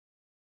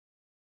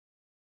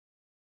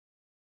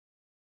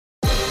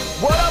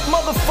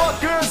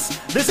motherfuckers?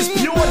 This is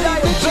pure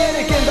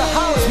Diabetic in the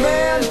house,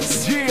 man.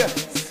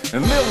 Yeah,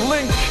 and Lil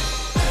Linc.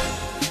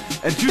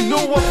 And you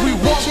know what we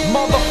want,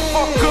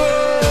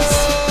 motherfuckers?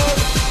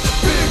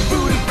 Big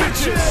booty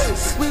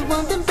bitches. We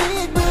want them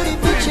big booty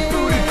bitches. Big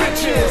booty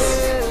bitches.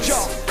 Yo,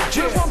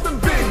 we want them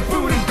big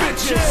booty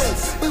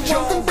bitches. We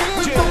want them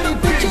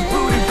big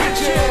booty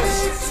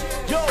bitches.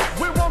 Yo,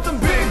 we want them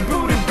big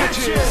booty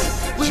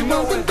bitches. We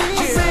want them big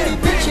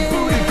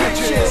booty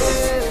bitches.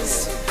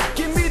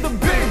 Give me the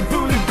big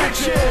booty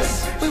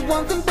bitches. We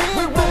want them big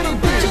booty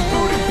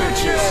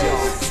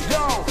bitches.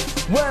 Yo,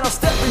 when I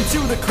step into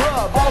the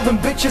club, all them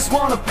bitches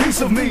want a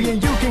piece of me,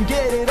 and you can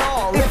get it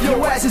all if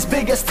your ass is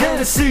big as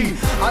Tennessee.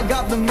 I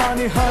got the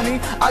money, honey,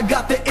 I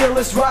got the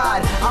illest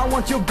ride. I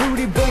want your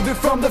booty, baby,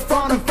 from the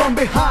front and from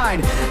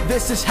behind.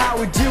 This is how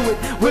we do it,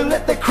 we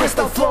let the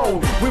crystal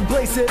flow. We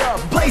blaze it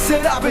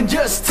up and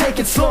just take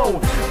it slow.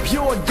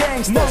 Pure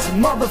gangsters,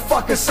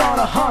 motherfuckers on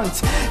a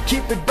hunt.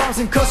 Keep it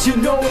bouncing cause you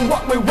know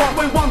what we want.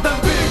 We want the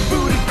big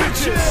booty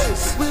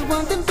bitches. We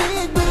want them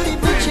big booty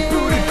bitches. Big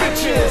booty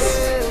bitches.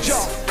 Yo,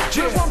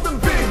 we want them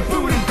big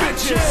booty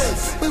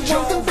bitches. We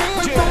want them big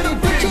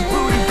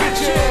booty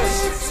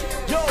bitches.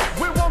 Yo,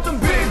 we want them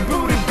big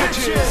booty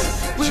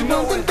bitches. We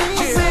want them big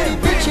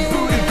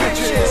booty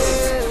bitches.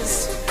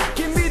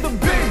 Give me the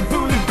big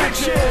booty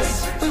bitches.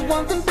 We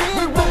want them big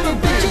booty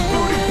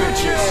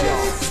bitches.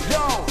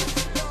 Yo,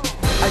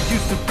 I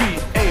used to be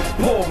a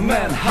poor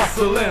man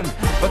hustling,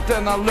 but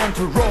then I learned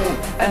to roll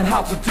and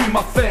how to do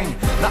my thing.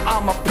 Now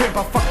I'm a pimp,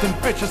 I fuck them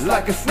bitches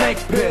like a snake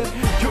pit.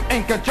 You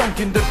ain't got junk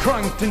in the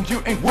trunk, then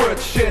you ain't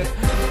worth shit.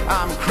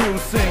 I'm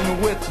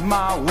cruising with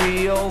my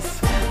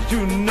wheels.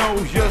 You know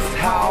just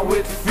how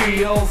it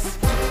feels.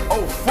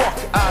 Oh fuck,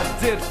 I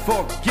did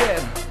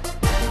forget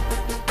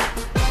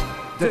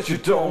that you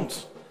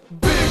don't.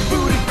 Big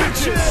booty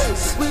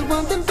bitches. We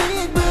want them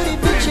big booty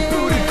bitches. Big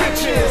booty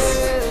bitches.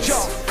 Yo,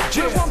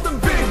 we want them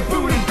big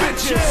booty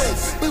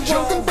bitches. We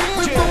want them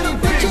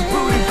big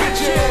booty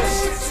bitches.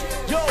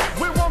 Yo,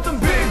 we want them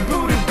big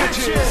booty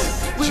bitches.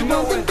 We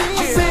want them big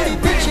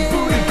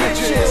booty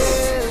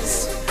bitches.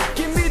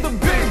 Give me the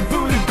big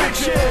booty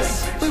bitches.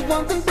 We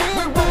want them big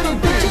booty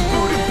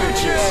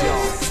bitches.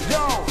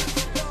 Yo,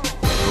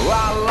 I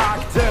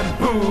like them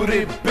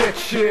booty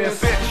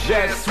bitches.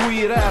 That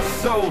sweet ass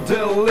so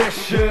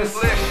delicious.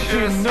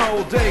 You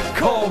know they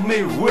call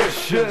me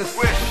wishes.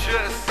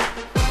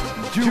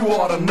 You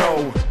oughta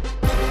know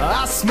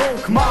I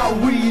smoke my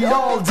weed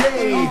all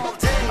day.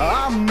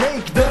 I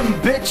make them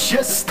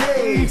bitches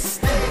stay.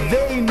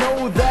 They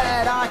know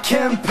that I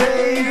can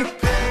pay,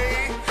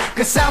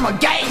 cause I'm a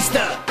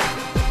gangster.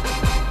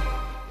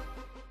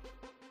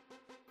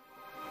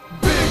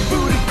 Big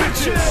booty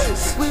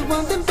bitches. We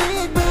want them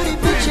big booty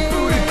bitches. Big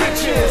booty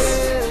bitches.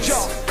 Yo,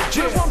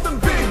 we want them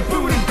big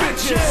booty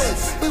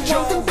bitches. We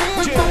want them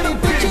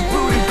big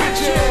booty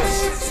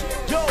bitches.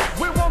 Yo,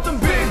 we want them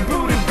big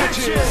booty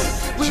bitches.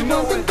 We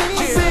want them big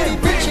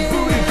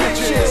booty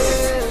bitches.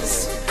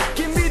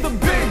 Give me the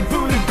big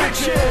booty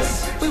bitches.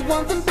 We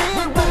want them big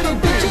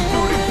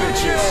booty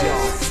bitches.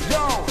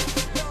 Yo,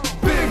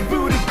 big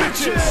booty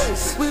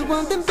bitches. We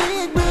want them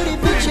big booty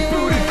Big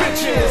booty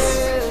bitches.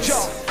 Yo,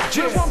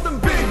 we want them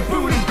big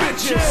booty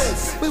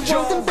bitches. We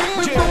want them big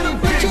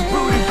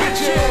booty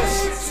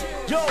bitches.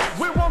 Yo,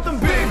 we want them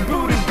big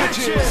booty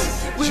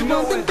bitches. We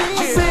want them big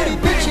booty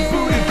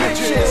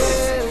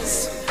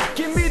bitches.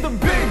 Give me the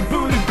big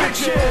booty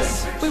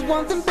bitches. We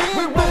want them big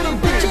booty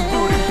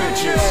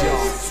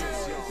bitches.